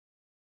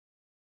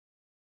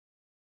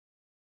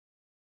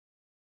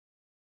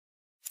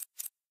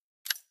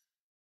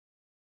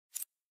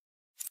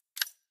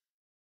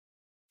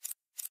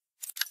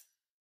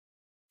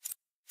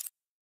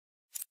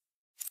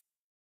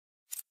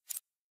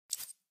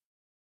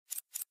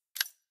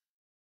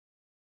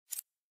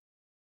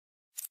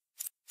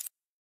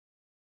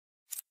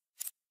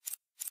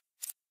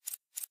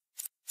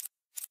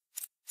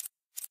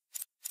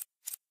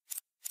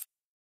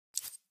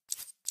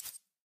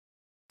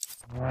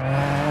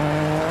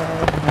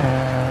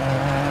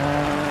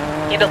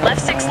Into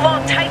left 6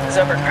 long, tightens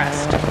over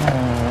crest.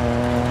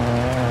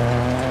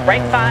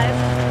 Right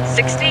 5,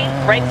 60,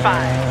 right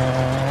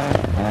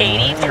 5.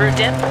 80 through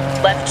dip,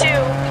 left 2.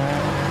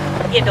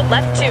 Into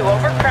left 2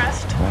 over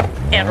crest.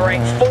 And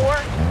right 4.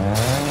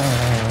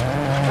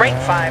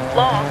 Right 5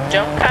 long,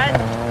 don't cut.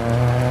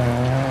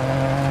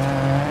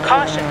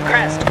 Caution,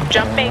 crest,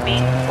 jump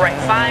maybe. Right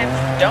 5,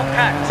 don't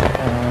cut.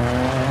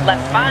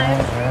 Left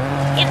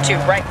 5, into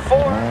right 4,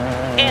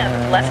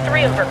 and left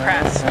 3 over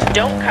crest.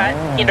 Don't cut,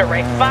 into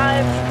right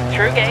 5,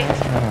 through gate.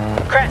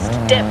 Crest,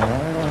 dip.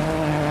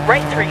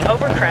 Right 3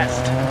 over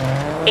crest.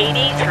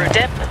 80 through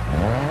dip.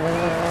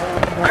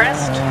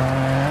 Crest.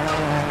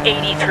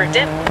 80 through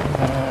dip.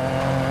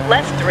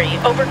 Left 3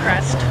 over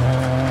crest.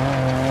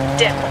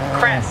 Dip,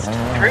 crest,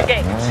 through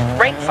gate.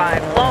 Right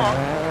 5 long.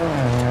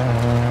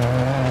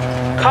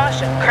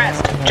 Caution,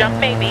 crest, jump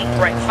maybe,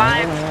 right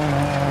 5.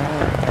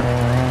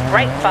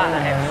 Right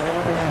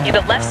 5. Into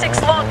left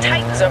 6 long,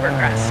 tightens over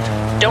crest.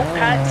 Don't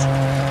cut.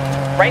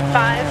 Right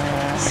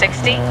 5,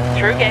 60,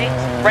 through gate.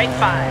 Right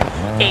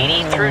 5,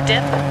 80 through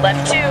dip,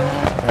 left 2.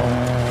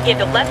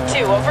 Into left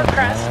 2 over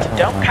crest,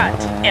 don't cut.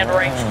 And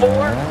right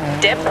 4,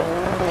 dip.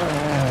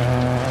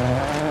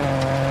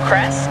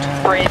 Crest,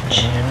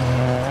 bridge.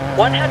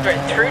 100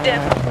 through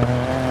dip.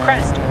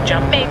 Crest,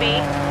 jump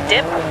maybe,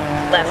 dip.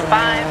 Left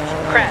 5,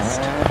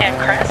 crest, and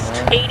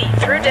crest. 80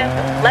 through dip,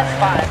 left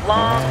 5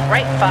 long,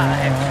 right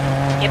 5.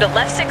 Into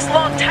left 6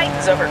 long,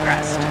 tightens over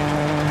crest.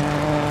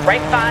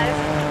 Right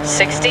 5,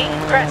 60,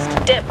 crest,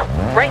 dip.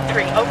 Right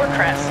 3 over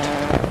crest.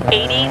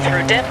 80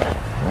 through dip.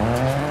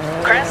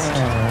 Crest.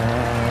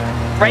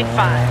 Right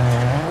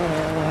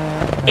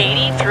 5.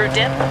 80 through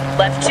dip,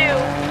 left 2.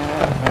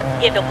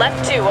 Into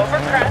left 2 over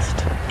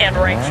crest. And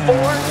right 4.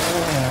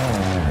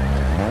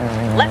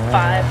 Left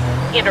 5.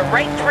 Into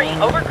right 3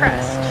 over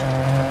crest.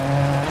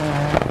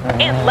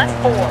 And left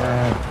 4.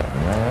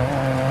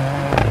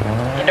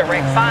 Into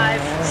right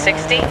 5,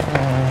 60,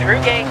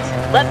 through gate,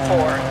 left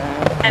 4,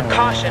 and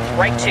caution,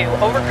 right 2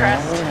 over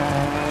crest.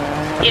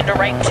 Into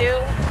right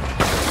 2,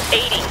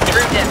 80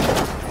 through dip.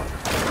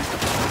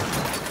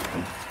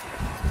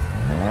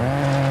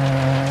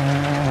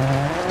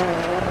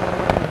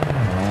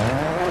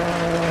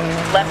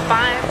 Left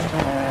 5,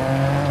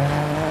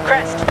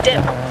 crest,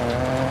 dip.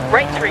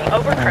 Right 3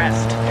 over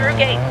crest, through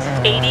gate,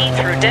 80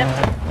 through dip.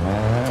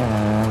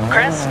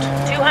 Crest,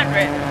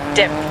 200,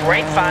 dip,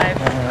 right 5,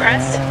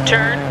 crest,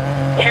 turn,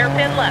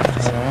 hairpin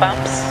left,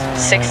 bumps,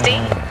 60.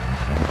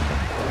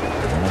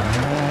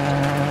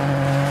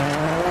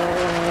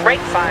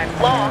 Right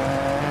 5, long.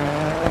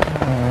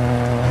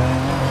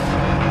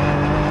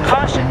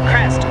 Caution,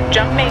 crest,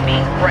 jump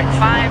maybe, right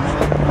 5.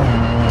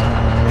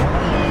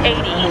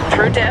 80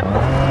 through dip,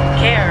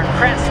 care,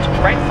 crest,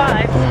 right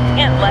 5,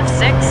 and left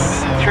 6,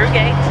 through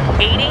gate,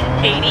 80,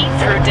 80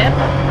 through dip,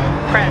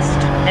 crest,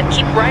 and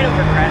keep right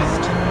over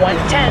crest.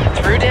 110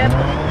 through dip,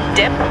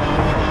 dip,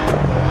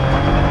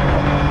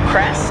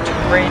 crest,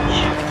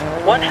 bridge.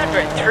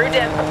 100 through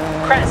dip,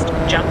 crest,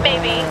 jump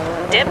maybe,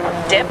 dip,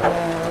 dip,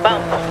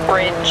 bump,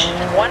 bridge.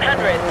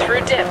 100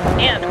 through dip,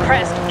 and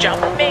crest, jump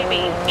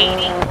maybe,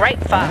 80,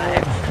 right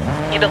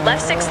 5. Into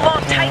left 6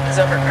 long, tightens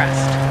over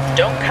crest.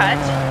 Don't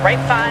cut, right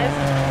 5,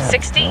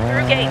 60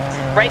 through gate,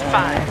 right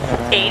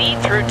 5.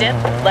 80 through dip,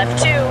 left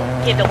 2,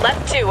 into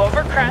left 2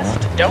 over crest.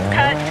 Don't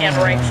cut, and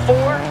right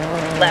 4.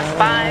 Left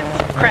 5,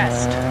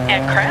 crest,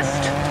 and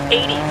crest,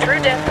 80 through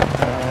dip.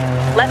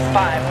 Left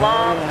 5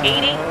 long,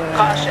 80,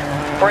 caution,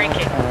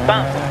 braking,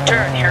 bump,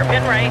 turn,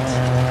 hairpin right.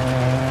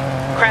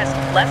 Crest,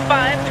 left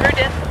 5 through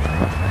dip.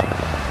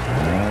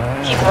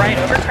 Keep right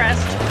over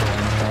crest.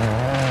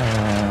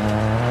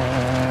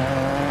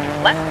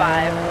 Left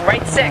 5,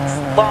 right 6,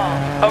 long,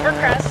 over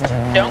crest,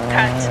 don't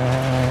cut.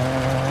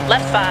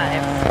 Left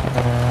 5,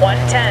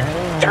 110,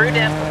 through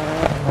dip.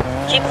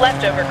 Keep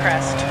left over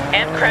crest,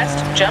 and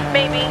crest, jump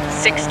maybe,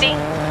 60,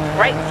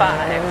 right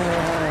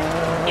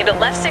 5. Into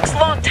left 6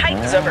 long,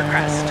 tightens over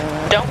crest.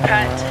 Don't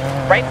cut,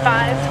 right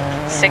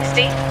 5,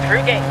 60,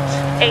 through gate.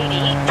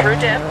 80, through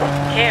dip,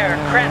 care,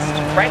 crest,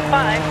 right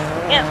 5.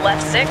 And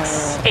left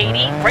 6,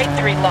 80, right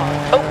 3 long,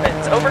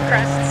 opens over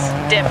crests.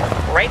 Dip,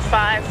 right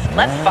 5,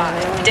 left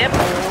 5, dip.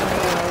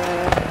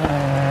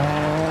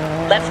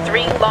 Left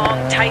 3 long,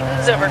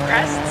 tightens over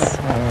crests.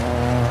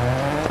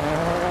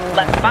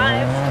 Left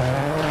 5.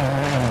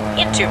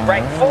 Into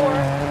right 4,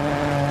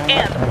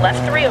 and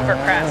left 3 over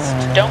crest.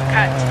 Don't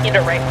cut, into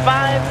right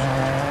 5,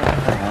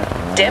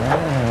 dip,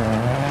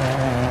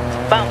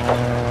 bump,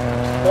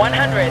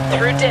 100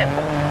 through dip,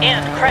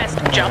 and crest,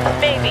 jump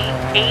maybe,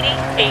 80,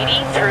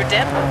 80 through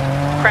dip,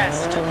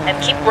 crest,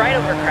 and keep right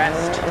over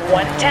crest,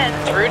 110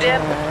 through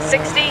dip,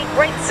 60,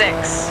 right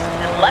 6,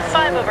 and left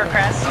 5 over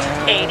crest,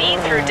 80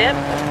 through dip,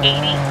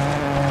 80,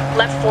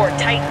 left 4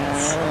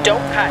 tightens,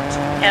 don't cut,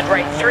 and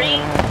right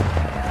 3,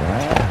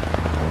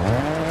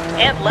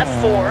 and left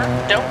 4,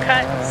 don't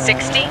cut,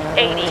 60,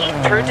 80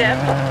 through dip,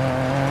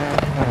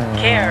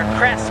 care,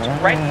 crest,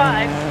 right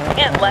 5,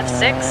 and left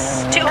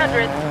 6,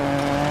 200,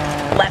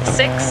 left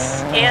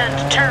 6,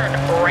 and turn,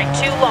 right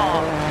 2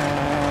 long.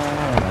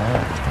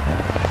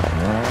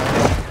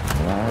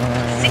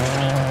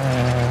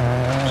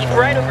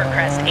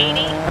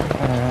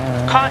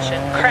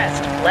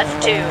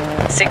 left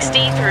 2,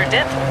 60 through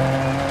dip.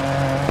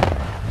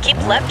 Keep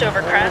left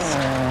over crest.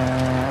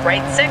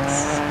 Right 6,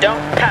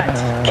 don't cut,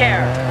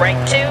 care. Right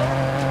 2,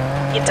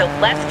 into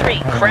left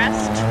 3,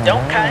 crest,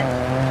 don't cut.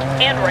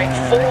 And right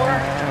 4,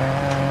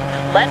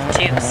 left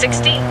 2,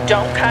 60,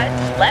 don't cut.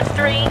 Left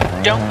 3,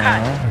 don't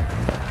cut.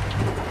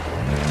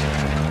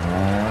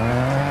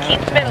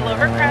 Keep middle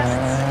over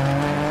crests.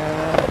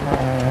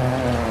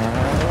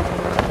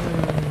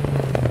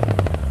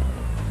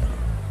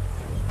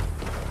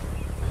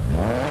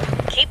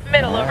 Keep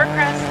middle over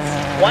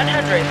crests.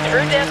 100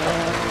 through dip.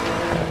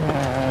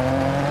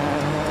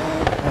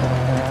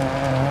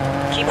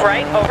 Keep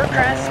right over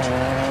crest.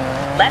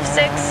 Left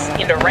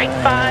 6 into right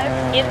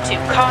 5. Into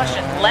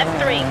caution. Left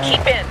 3.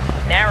 Keep in.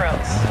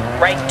 Narrows.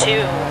 Right 2.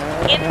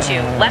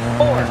 Into left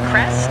 4.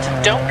 Crest.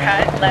 Don't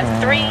cut.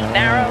 Left 3.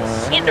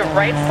 Narrows. Into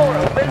right 4.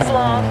 Opens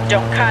long.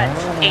 Don't cut.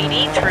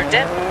 80 through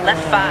dip.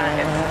 Left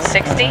 5.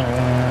 60.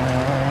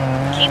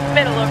 Keep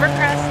middle over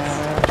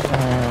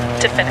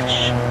crests. To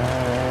finish.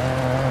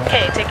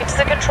 Okay, take it to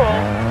the control.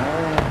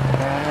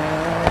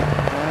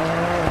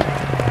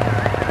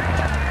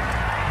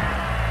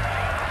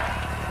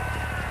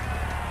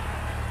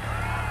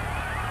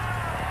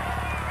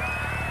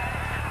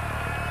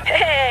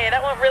 Hey,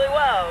 that went really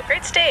well.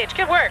 Great stage.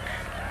 Good work.